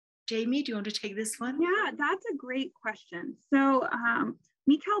 Jaime, do you want to take this one? Yeah, that's a great question. So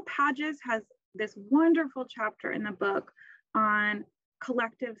Mikhail Pages has this wonderful chapter in the book on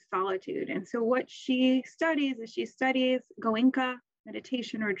collective solitude. And so what she studies is she studies Goenka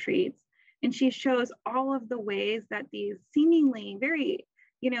meditation retreats, and she shows all of the ways that these seemingly very,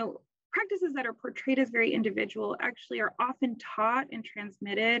 practices that are portrayed as very individual actually are often taught and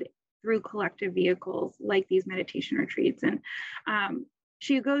transmitted through collective vehicles like these meditation retreats. And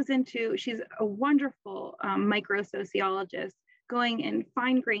she's a wonderful micro-sociologist going in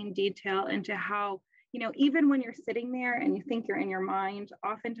fine-grained detail into how, even when you're sitting there and you think you're in your mind,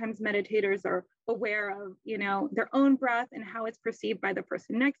 oftentimes meditators are aware of, their own breath and how it's perceived by the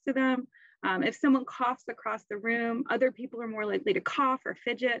person next to them. If someone coughs across the room, other people are more likely to cough or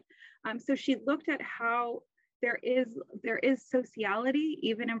fidget. So she looked at how there is sociality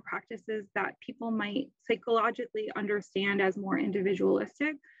even in practices that people might psychologically understand as more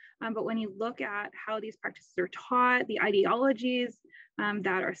individualistic. But when you look at how these practices are taught, the ideologies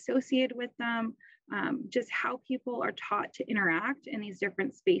that are associated with them, just how people are taught to interact in these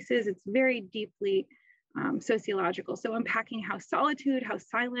different spaces, it's very deeply sociological. So unpacking how solitude, how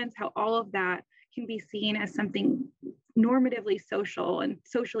silence, how all of that can be seen as something normatively social and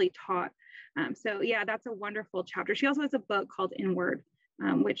socially taught. So yeah, that's a wonderful chapter. She also has a book called Inward,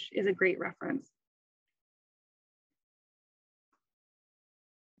 which is a great reference.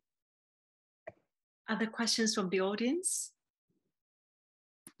 Other questions from the audience?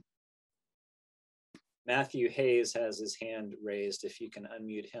 Matthew Hayes has his hand raised, if you can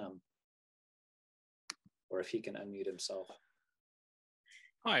unmute him, or if he can unmute himself.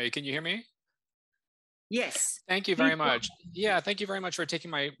 Hi, can you hear me? Yes. Thank you very much. Yeah, thank you very much for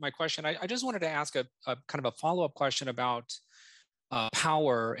taking my question. I just wanted to ask a kind of a follow-up question about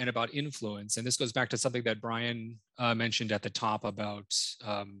power and about influence. And this goes back to something that Brian mentioned at the top about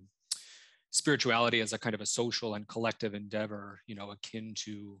spirituality as a kind of a social and collective endeavor, akin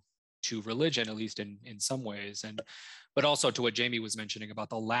to religion, at least in some ways, but also to what Jaime was mentioning about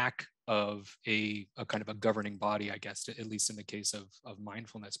the lack of a kind of a governing body, I guess, at least in the case of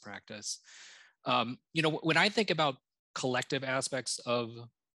mindfulness practice. When I think about collective aspects of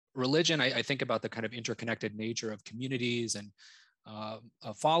religion, I think about the kind of interconnected nature of communities and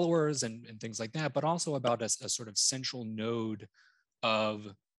followers and things like that, but also about a sort of central node of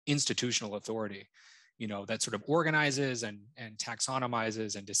institutional authority, that sort of organizes and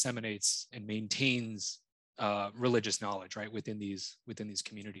taxonomizes and disseminates and maintains religious knowledge, right, within these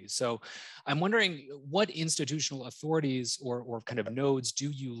communities. So I'm wondering what institutional authorities or kind of nodes do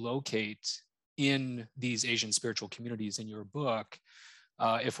you locate in these Asian spiritual communities in your book,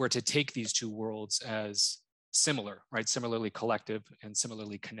 if we're to take these two worlds as similar, right, similarly collective and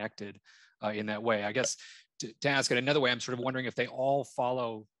similarly connected in that way? I guess to ask it another way, I'm sort of wondering if they all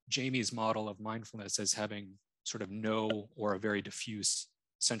follow Jaime's model of mindfulness as having sort of no or a very diffuse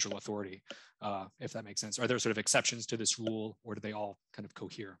central authority, if that makes sense. Are there sort of exceptions to this rule, or do they all kind of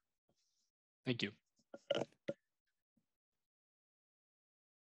cohere? Thank you.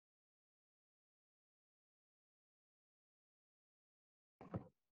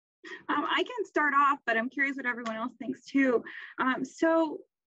 I can start off, but I'm curious what everyone else thinks too. So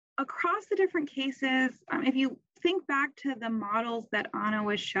across the different cases, if you think back to the models that Anna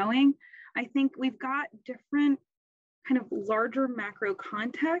was showing, I think we've got different kind of larger macro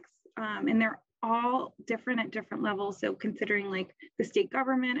contexts, and they're all different at different levels. So considering like the state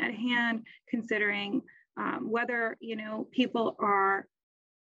government at hand, considering whether, people are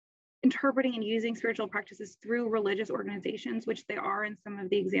interpreting and using spiritual practices through religious organizations, which they are in some of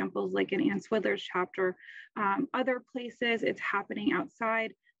the examples, like in Ann Swidler's chapter. Other places it's happening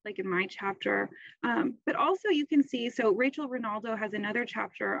outside, like in my chapter. But also you can see, so Rachel Rinaldo has another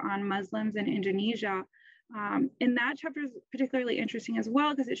chapter on Muslims in Indonesia. And that chapter is particularly interesting as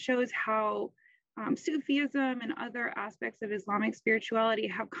well, because it shows how Sufism and other aspects of Islamic spirituality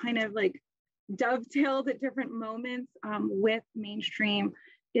have kind of like dovetailed at different moments with mainstream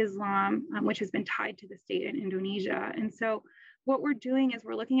Islam, which has been tied to the state in Indonesia. And so what we're doing is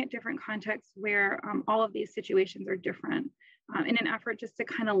we're looking at different contexts where all of these situations are different in an effort just to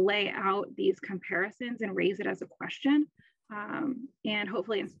kind of lay out these comparisons and raise it as a question, and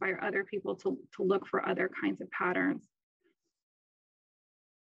hopefully inspire other people to look for other kinds of patterns.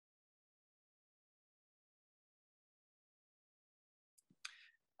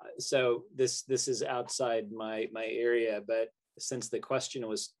 So this is outside my area, but since the question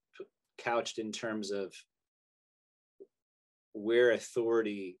was couched in terms of where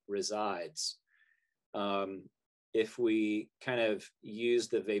authority resides, if we kind of use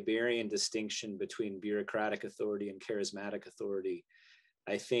the Weberian distinction between bureaucratic authority and charismatic authority,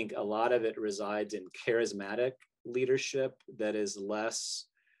 I think a lot of it resides in charismatic leadership that is less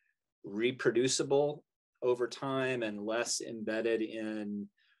reproducible over time and less embedded in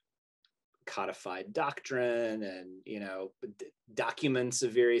codified doctrine and documents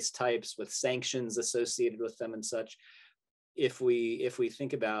of various types with sanctions associated with them and such. If we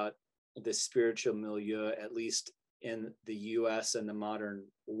think about the spiritual milieu, at least in the US and the modern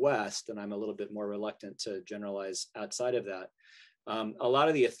West, and I'm a little bit more reluctant to generalize outside of that, a lot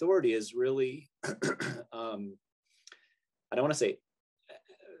of the authority is really I don't want to say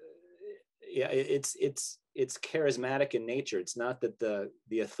it's charismatic in nature. It's not that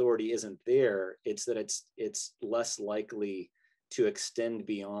the authority isn't there. It's that it's less likely to extend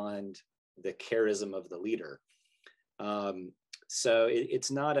beyond the charism of the leader. So it's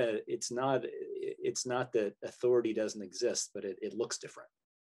not that authority doesn't exist, but it looks different.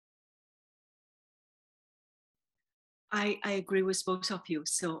 I agree with both of you.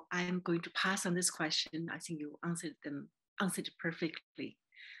 So I'm going to pass on this question. I think you answered it perfectly.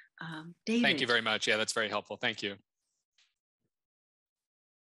 David. Thank you very much. Yeah, that's very helpful. Thank you.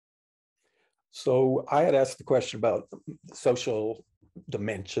 So I had asked the question about social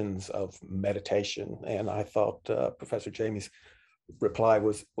dimensions of meditation, and I thought Professor Jaime's reply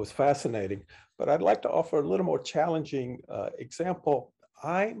was fascinating, but I'd like to offer a little more challenging example.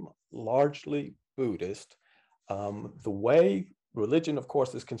 I'm largely Buddhist. The way religion, of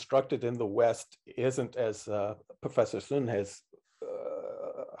course, is constructed in the West isn't as Professor Sun has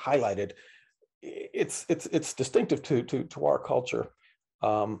highlighted. It's distinctive to our culture.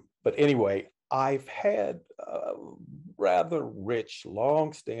 But anyway, I've had rather rich,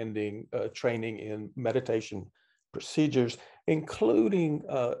 long-standing training in meditation procedures, including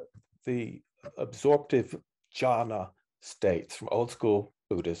the absorptive jhana states from old school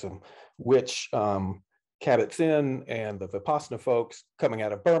Buddhism, which Kabat-Zinn and the Vipassana folks coming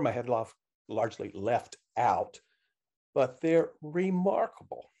out of Burma had largely left out, but they're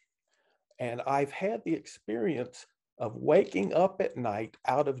remarkable. And I've had the experience of waking up at night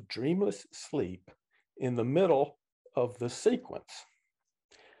out of dreamless sleep in the middle of the sequence.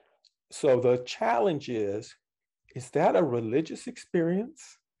 So the challenge is that a religious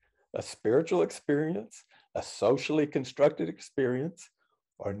experience, a spiritual experience, a socially constructed experience,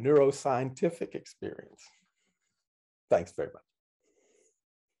 or neuroscientific experience? Thanks very much.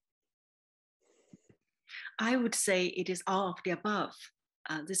 I would say it is all of the above.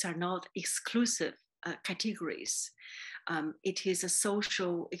 These are not exclusive categories. It is a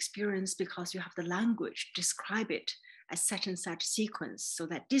social experience because you have the language to describe it as such and such sequence. So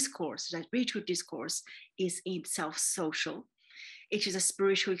that discourse, that ritual discourse is in itself social. It is a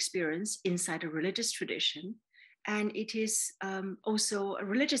spiritual experience inside a religious tradition. And it is also a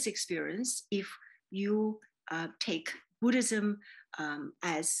religious experience if you take Buddhism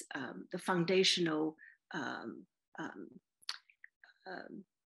as the foundational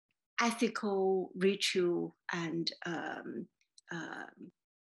ethical ritual and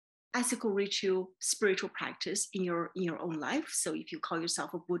ethical ritual, spiritual practice in your own life. So if you call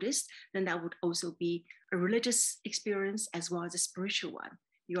yourself a Buddhist, then that would also be a religious experience as well as a spiritual one.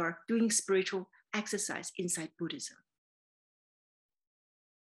 You are doing spiritual exercise inside Buddhism.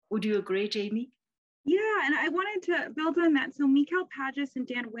 Would you agree, Jaime? Yeah, and I wanted to build on that. So Mikhail Pagis and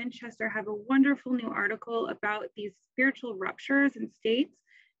Dan Winchester have a wonderful new article about these spiritual ruptures and states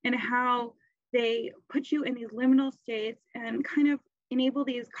and how they put you in these liminal states and kind of enable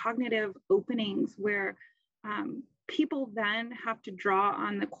these cognitive openings where people then have to draw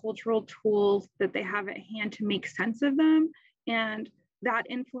on the cultural tools that they have at hand to make sense of them. And that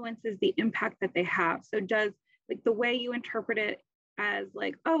influences the impact that they have. So does like the way you interpret it as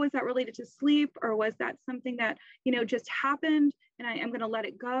like, oh, is that related to sleep? Or was that something that, you know, just happened and I'm going to let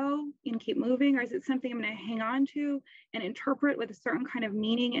it go and keep moving? Or is it something I'm going to hang on to and interpret with a certain kind of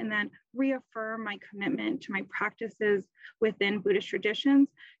meaning and then reaffirm my commitment to my practices within Buddhist traditions?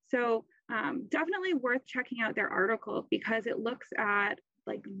 So definitely worth checking out their article because it looks at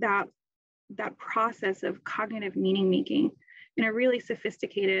like that process of cognitive meaning making in a really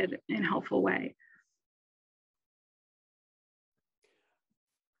sophisticated and helpful way.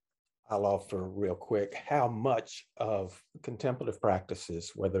 I'll offer real quick how much of contemplative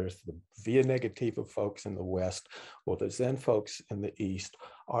practices, whether it's the Via Negativa folks in the West or the Zen folks in the East,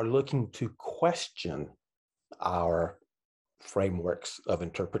 are looking to question our frameworks of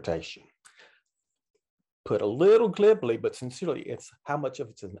interpretation. Put a little glibly, but sincerely, it's how much of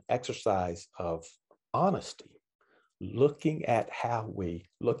it's an exercise of honesty, looking at how we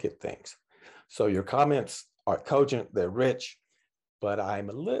look at things. So your comments are cogent, they're rich, but I'm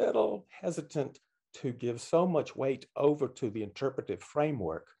a little hesitant to give so much weight over to the interpretive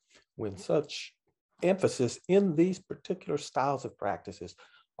framework when such emphasis in these particular styles of practices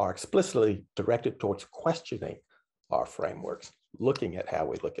are explicitly directed towards questioning our frameworks, looking at how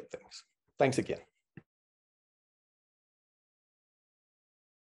we look at things. Thanks again.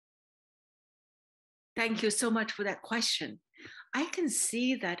 Thank you so much for that question. I can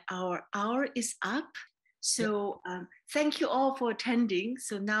see that our hour is up. So thank you all for attending.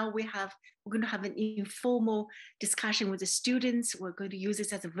 So now we're going to have an informal discussion with the students. We're going to use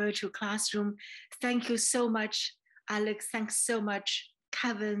this as a virtual classroom. Thank you so much, Alex. Thanks so much,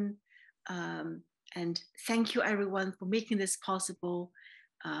 Kevin. And thank you everyone for making this possible.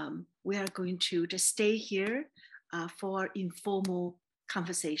 We are going to just stay here for informal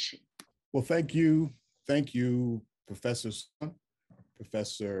conversation. Well, thank you. Thank you, Professor Sun,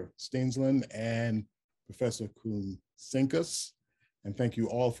 Professor Steensland, and Professor Kucinskas, and thank you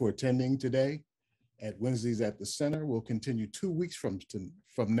all for attending today at Wednesdays at the Center. We'll continue 2 weeks from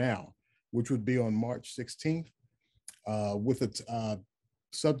now, which would be on March 16th, with a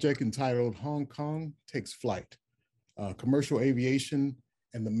subject entitled Hong Kong Takes Flight, Commercial Aviation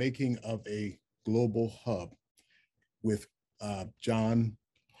and the Making of a Global Hub, with John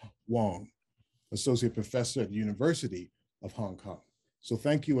Wong, Associate Professor at the University of Hong Kong. So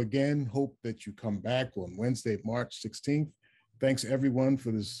thank you again. Hope that you come back on Wednesday, March 16th. Thanks everyone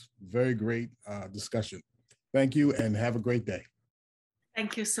for this very great discussion. Thank you and have a great day.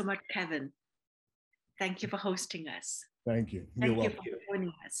 Thank you so much, Kevin. Thank you for hosting us. Thank you. Thank you for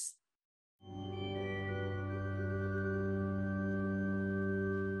joining us.